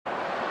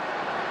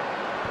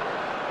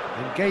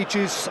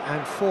Engages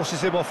and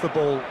forces him off the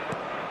ball.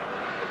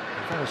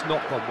 That has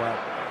not gone well.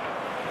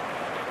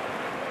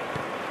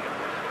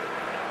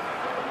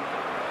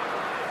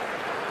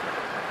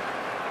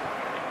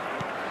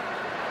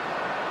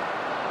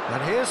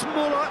 And here's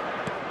Muller.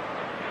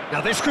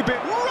 Now this could be...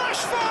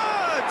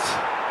 Rashford!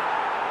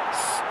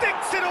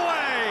 Sticks it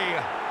away!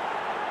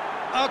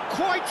 A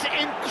quite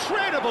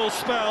incredible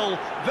spell.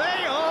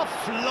 They are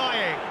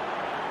flying.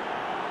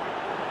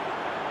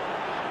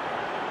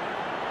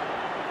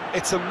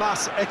 It's a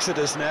mass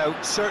exodus now.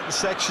 Certain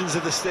sections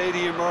of the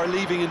stadium are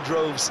leaving in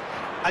droves,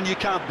 and you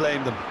can't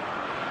blame them.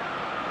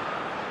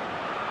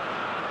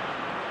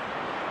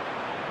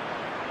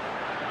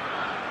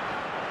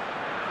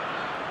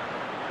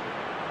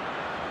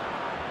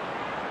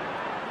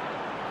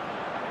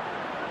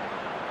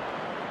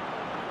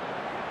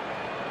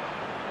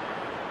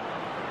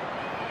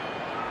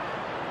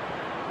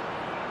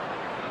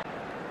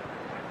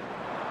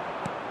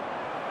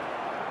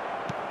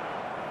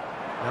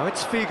 Now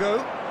it's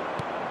Figo,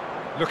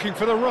 looking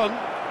for the run.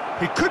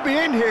 He could be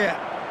in here.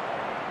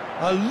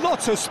 A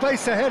lot of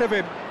space ahead of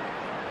him.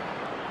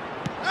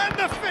 And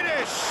the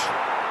finish!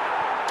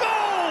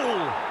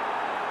 Goal!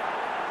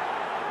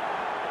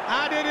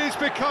 And it is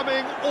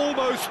becoming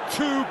almost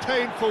too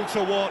painful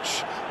to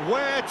watch.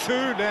 Where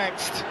to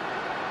next?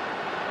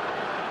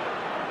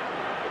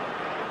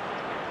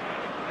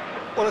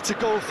 Well, it's a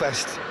goal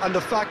fest, and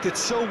the fact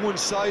it's so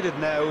one-sided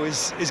now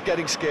is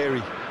getting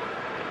scary.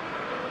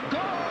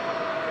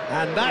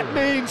 And that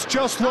means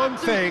just one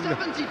thing,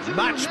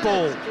 match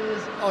ball.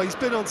 Oh, he's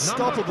been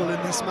unstoppable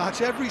in this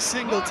match. Every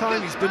single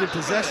time he's been in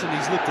possession,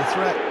 he's looked a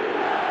threat.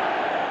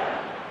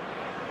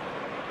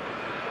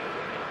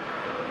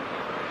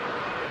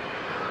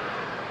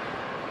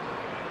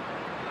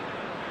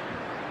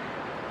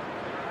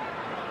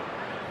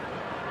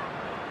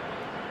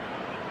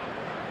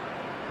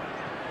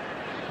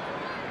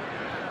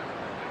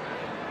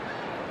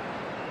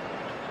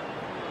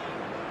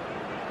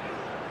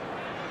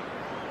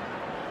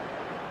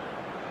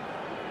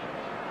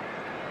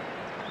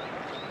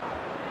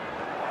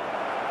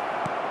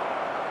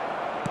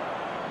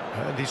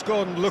 And he's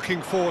gone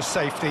looking for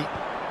safety.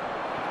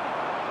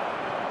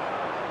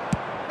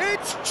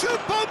 It's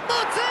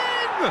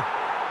Choupo-Moting!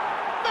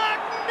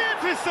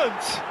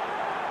 Magnificent!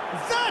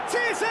 That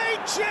is a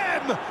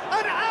gem!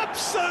 An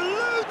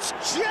absolute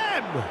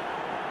gem!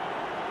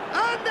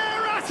 And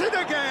they're at it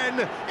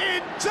again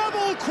in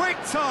double quick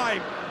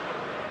time.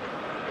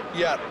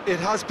 Yeah, it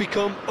has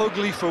become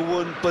ugly for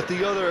one, but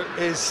the other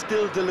is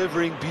still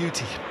delivering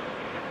beauty.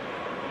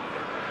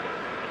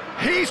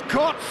 He's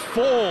got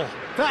 4.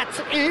 That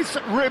is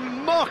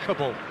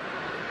remarkable.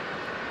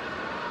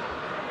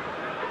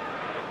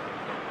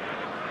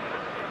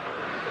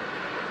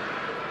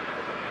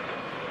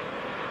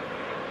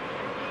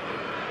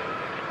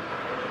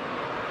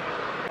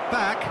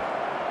 Back.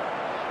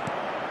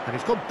 And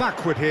he's gone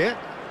backward here.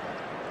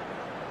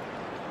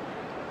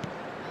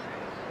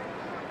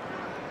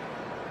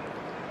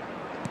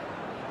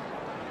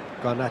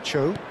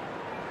 Garnacho.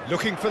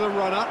 Looking for the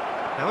runner.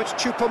 Now it's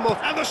Choupo-Moting.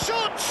 And the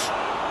shot!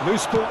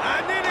 Loose ball.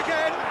 And in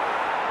again.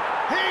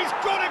 He's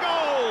got a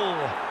goal!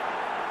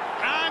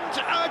 And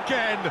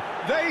again,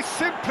 they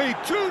simply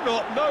do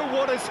not know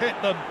what has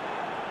hit them.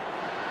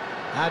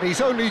 And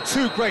he's only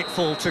too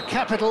grateful to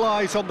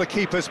capitalise on the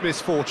keeper's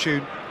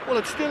misfortune. Well,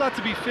 it still had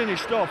to be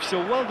finished off,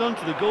 so well done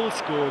to the goal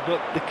scorer, but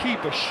the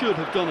keeper should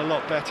have done a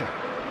lot better.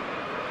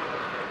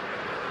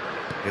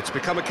 It's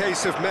become a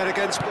case of men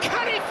against...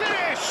 Can he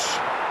finish?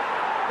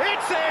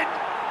 It's in!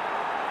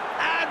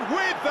 And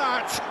with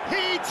that,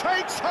 he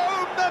takes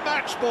home the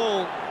match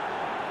ball.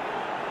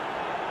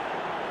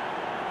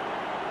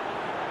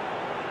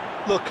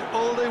 Look,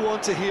 all they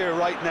want to hear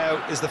right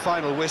now is the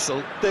final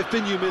whistle. They've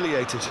been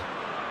humiliated.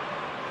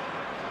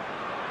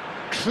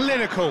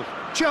 Clinical,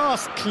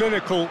 just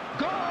clinical.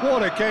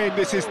 What a game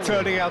this is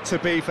turning out to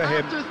be for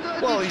him.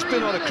 Well, he's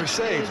been on a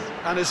crusade,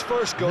 and his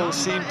first goal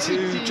seemed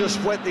to just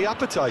whet the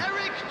appetite.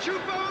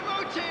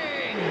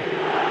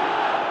 Choupo-Moting!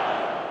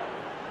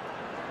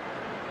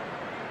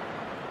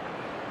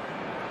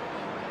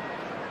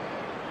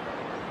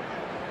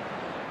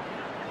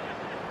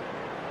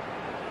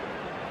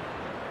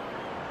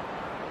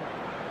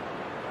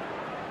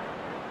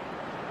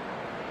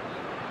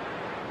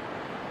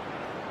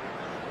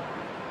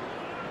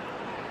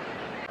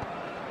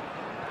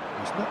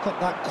 He's not got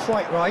that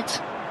quite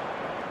right.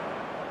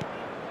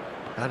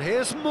 And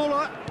here's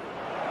Muller.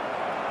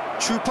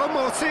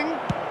 Choupo-Moting.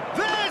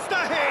 There's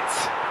the hit!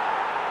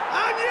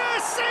 And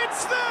yes,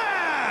 it's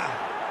there!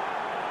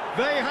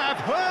 They have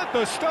heard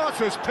the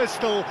starter's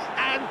pistol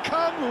and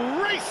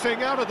come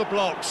racing out of the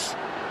blocks.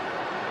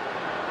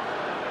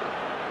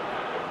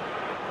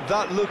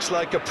 That looks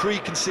like a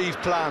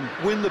preconceived plan.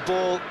 Win the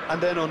ball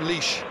and then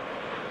unleash.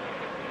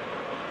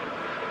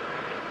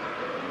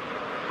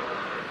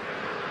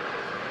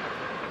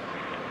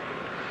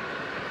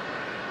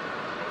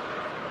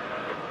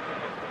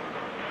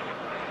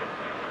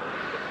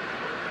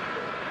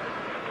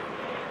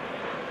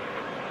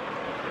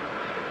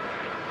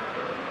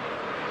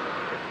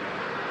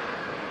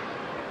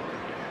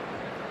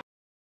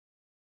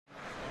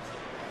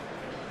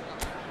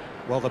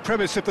 Well, the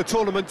premise of the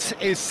tournament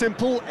is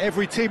simple.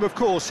 Every team, of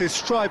course, is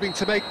striving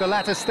to make the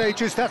latter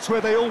stages. That's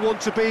where they all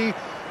want to be.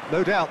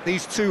 No doubt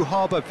these two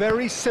harbour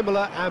very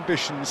similar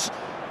ambitions.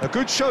 A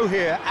good show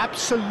here,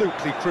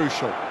 absolutely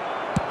crucial.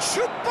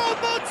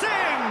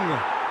 Choupo-Moting!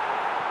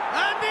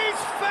 And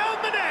he's found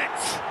the net!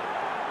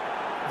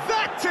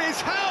 That is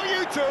how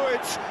you do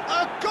it!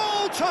 A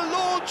goal to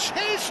launch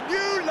his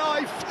new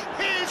life,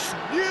 his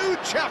new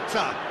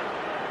chapter!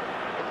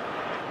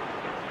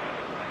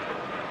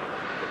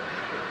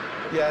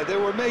 Yeah, they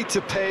were made to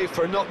pay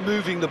for not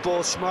moving the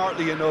ball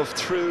smartly enough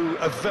through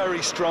a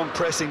very strong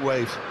pressing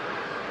wave.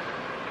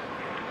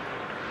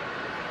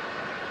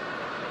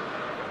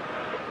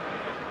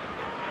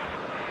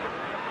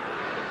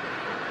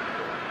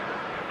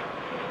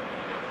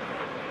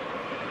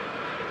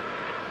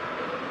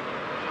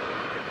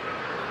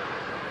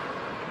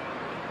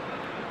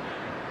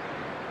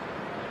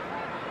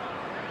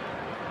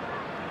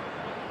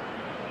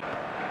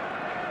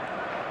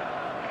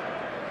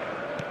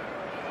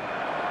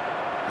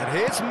 And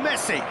here's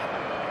Messi.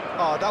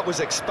 Oh, that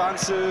was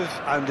expansive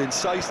and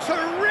incisive.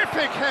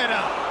 Terrific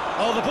header!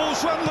 Oh, the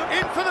ball's run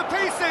in for the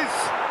pieces!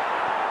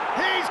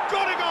 He's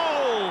got a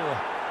goal!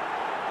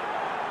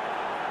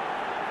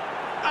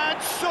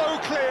 And so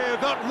clear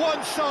that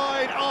one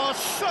side are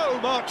so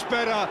much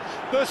better.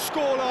 The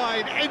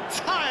scoreline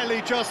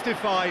entirely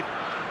justified.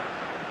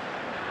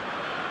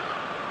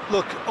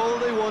 Look, all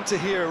they want to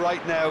hear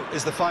right now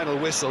is the final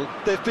whistle.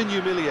 They've been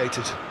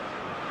humiliated.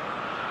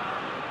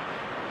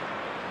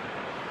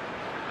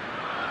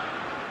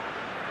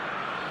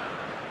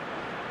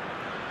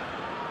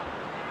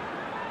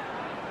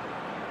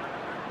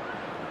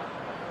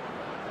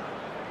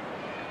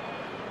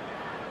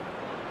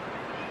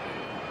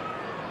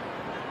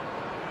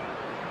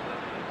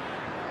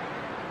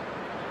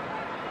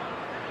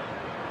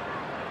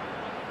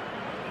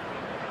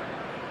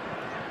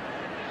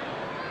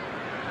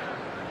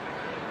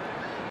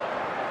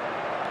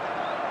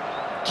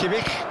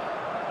 Kimmich.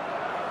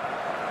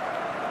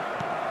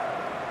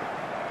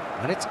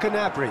 And it's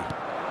Gnabry.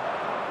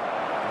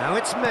 Now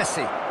it's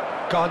Messi.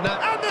 Garnacho.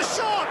 And the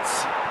shot!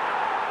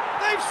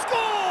 They've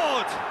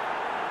scored!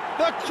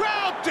 The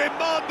crowd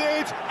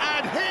demanded,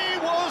 and he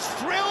was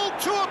thrilled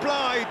to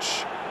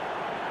oblige.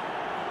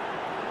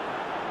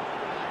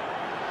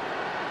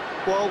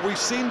 Well, we've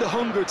seen the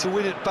hunger to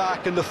win it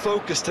back and the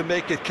focus to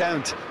make it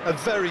count. A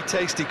very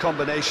tasty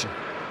combination.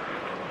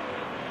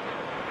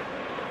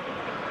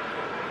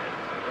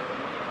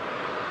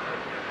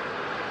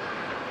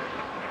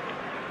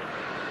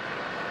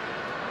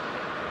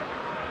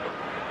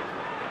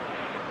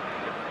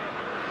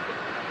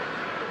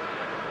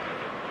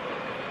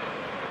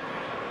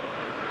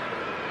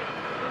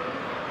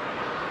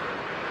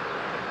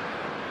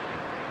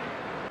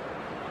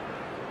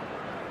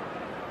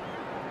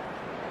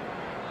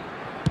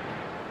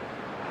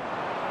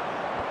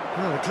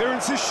 Oh, the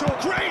clearance is short.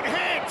 Great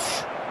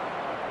hit!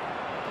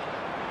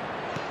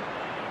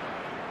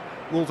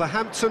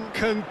 Wolverhampton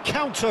can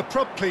counter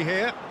promptly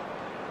here.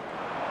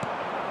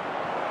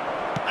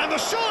 And the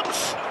shot!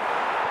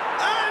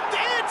 And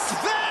it's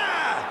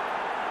there!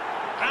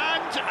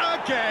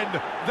 And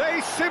again,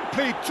 they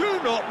simply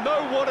do not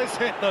know what has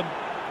hit them.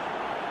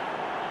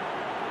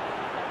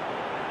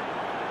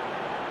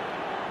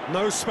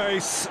 No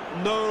space,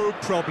 no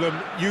problem.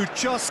 You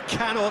just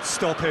cannot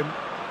stop him.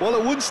 Well,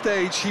 at one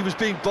stage, he was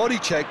being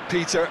body-checked,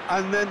 Peter,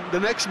 and then the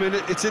next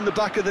minute, it's in the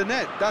back of the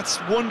net. That's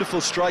wonderful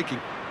striking.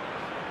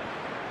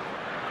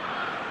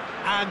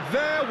 And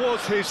there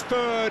was his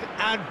third,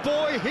 and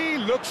boy, he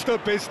looks the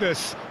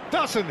business,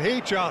 doesn't he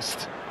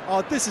just?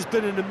 Oh, this has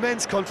been an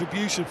immense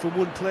contribution from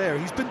one player.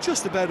 He's been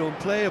just about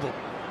unplayable.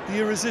 The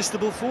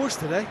irresistible force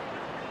today.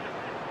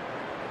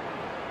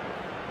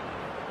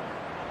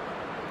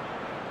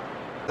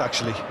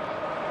 Actually.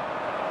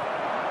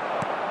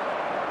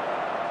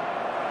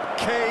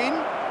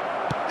 Kane,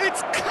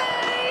 it's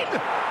Kane!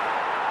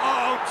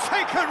 Oh,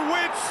 taken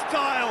with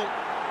style.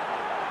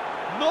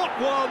 Not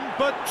one,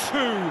 but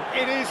two.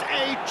 It is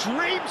a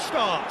dream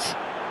start.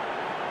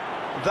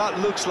 That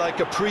looks like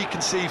a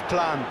preconceived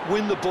plan.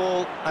 Win the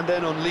ball and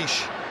then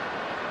unleash.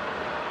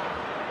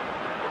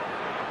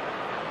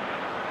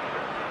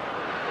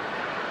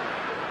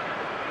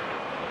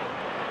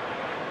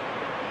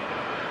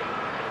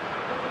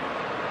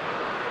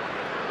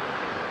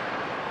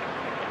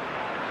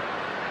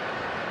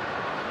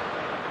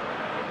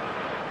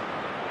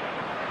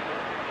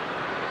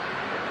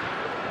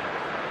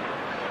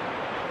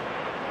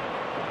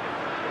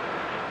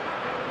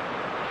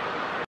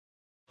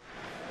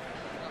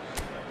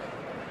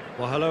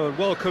 Well, hello and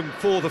welcome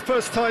for the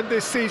first time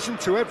this season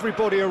to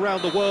everybody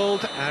around the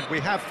world, and we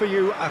have for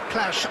you a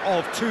clash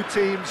of two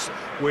teams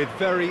with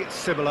very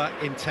similar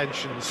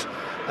intentions.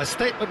 A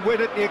statement win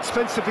at the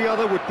expense of the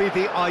other would be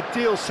the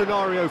ideal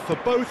scenario for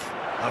both.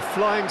 A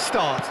flying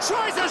start.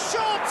 Tries a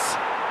shot!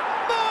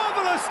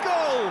 Marvellous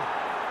goal!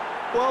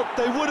 Well,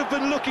 they would have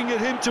been looking at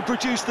him to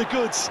produce the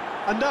goods,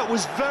 and that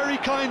was very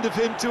kind of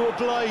him to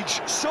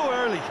oblige so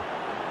early.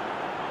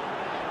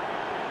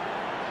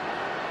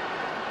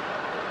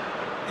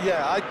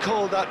 Yeah, I'd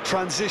call that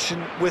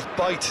transition with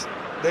bite.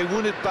 They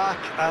won it back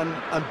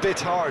and bit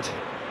hard.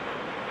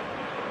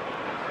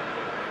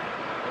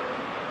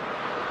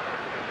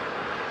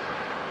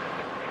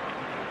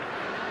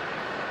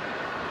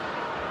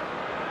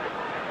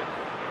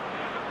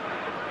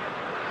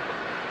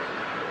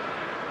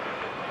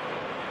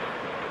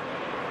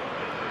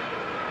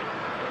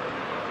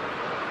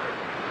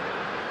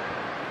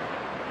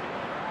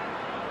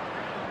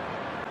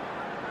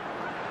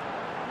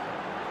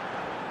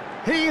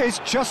 He is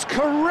just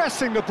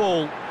caressing the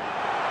ball.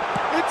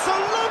 It's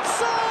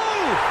Alonso!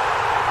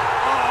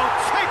 Oh,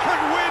 taken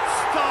with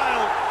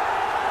style.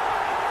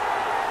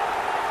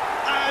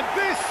 And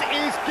this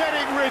is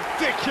getting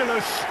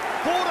ridiculous.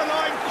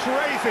 Borderline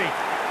crazy.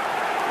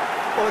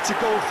 Well, it's a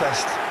goal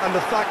fest, and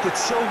the fact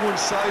it's so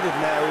one-sided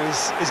now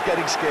is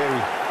getting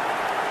scary.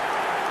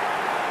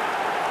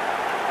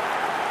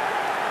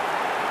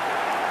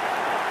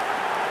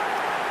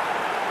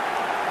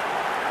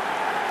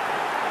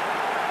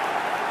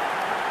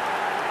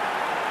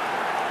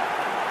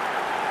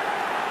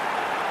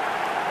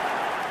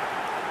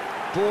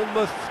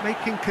 Bournemouth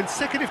making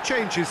consecutive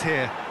changes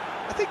here.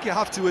 I think you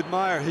have to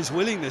admire his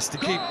willingness to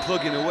keep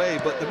plugging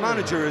away, but the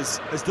manager has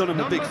done him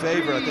a big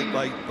favour, I think,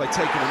 by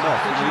taking him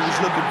off. I mean, he was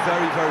looking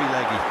very, very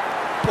leggy.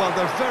 Well,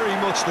 they're very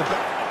much the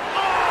best.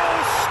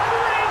 Oh,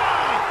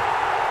 screamer!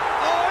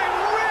 Oh, it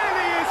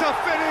really is a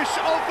finish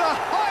of the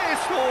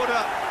highest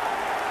order.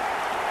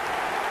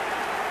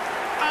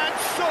 And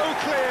so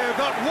clear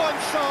that one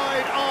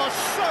side are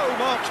so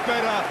much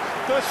better.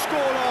 The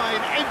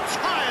scoreline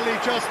entirely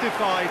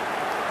justified.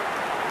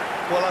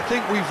 Well, I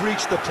think we've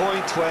reached the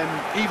point when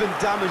even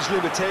damage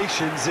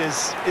limitations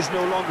is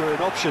no longer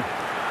an option.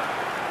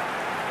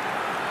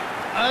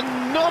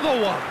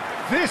 Another one!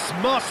 This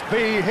must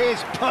be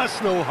his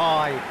personal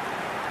high.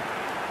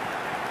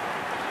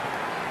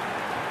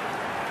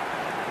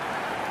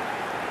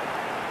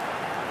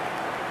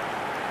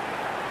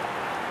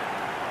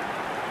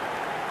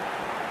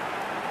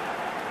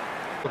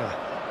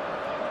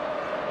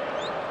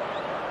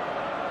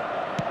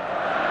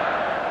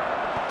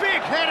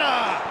 Big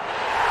header!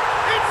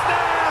 It's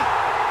there!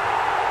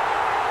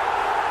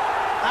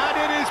 And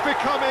it is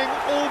becoming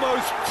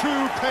almost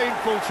too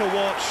painful to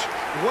watch.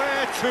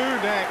 Where to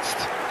next?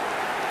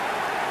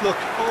 Look,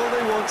 all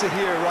they want to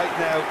hear right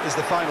now is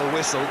the final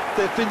whistle.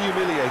 They've been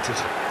humiliated.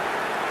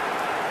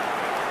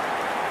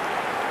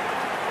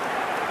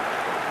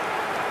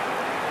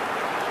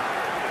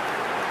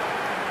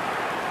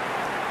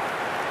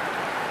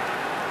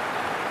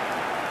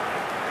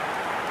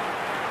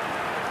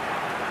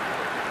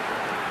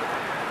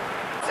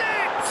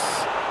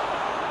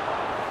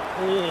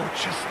 Oh,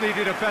 just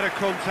needed a better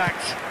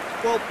contact.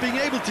 Well, being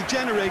able to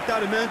generate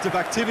that amount of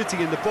activity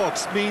in the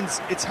box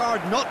means it's hard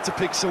not to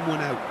pick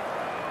someone out.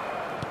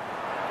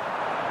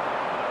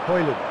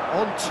 Hojlund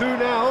on 2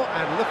 now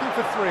and looking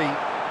for 3.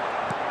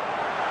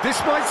 This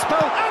might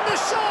spell... And the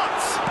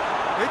shot!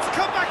 It's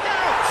come back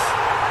out!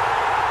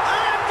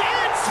 And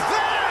it's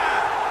there!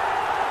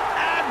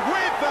 And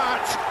with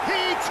that,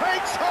 he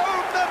takes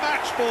home the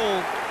match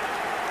ball.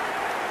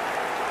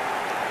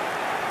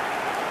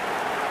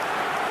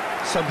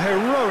 Some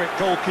heroic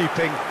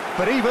goalkeeping,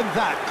 but even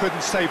that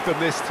couldn't save them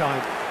this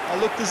time. Oh,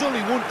 look, there's only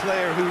one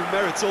player who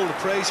merits all the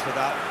praise for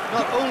that.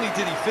 Not only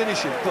did he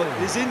finish it, but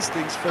his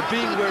instincts for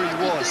being where he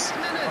was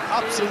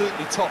are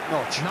absolutely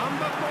top-notch.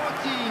 Number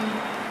 14.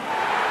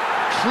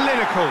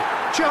 Clinical,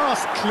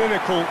 just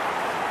clinical.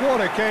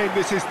 What a game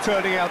this is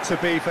turning out to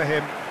be for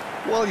him.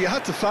 Well, you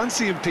had to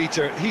fancy him,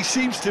 Peter. He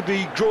seems to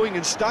be growing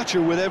in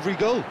stature with every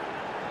goal.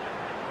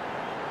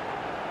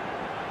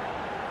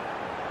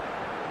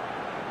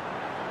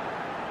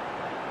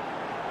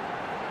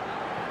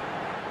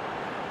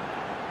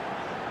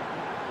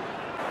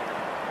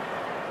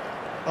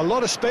 A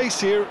lot of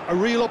space here, a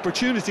real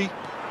opportunity.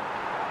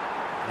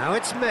 Now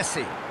it's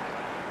Messi.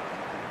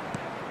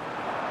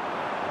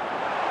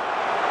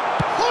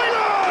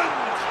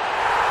 Hojlund!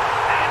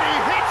 And he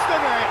hits the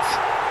net.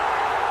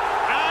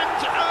 And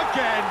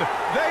again,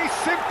 they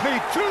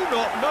simply do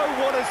not know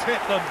what has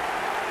hit them.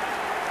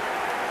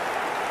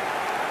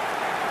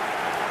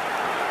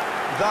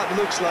 That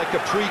looks like a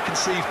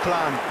preconceived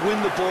plan.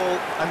 Win the ball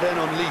and then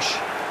unleash.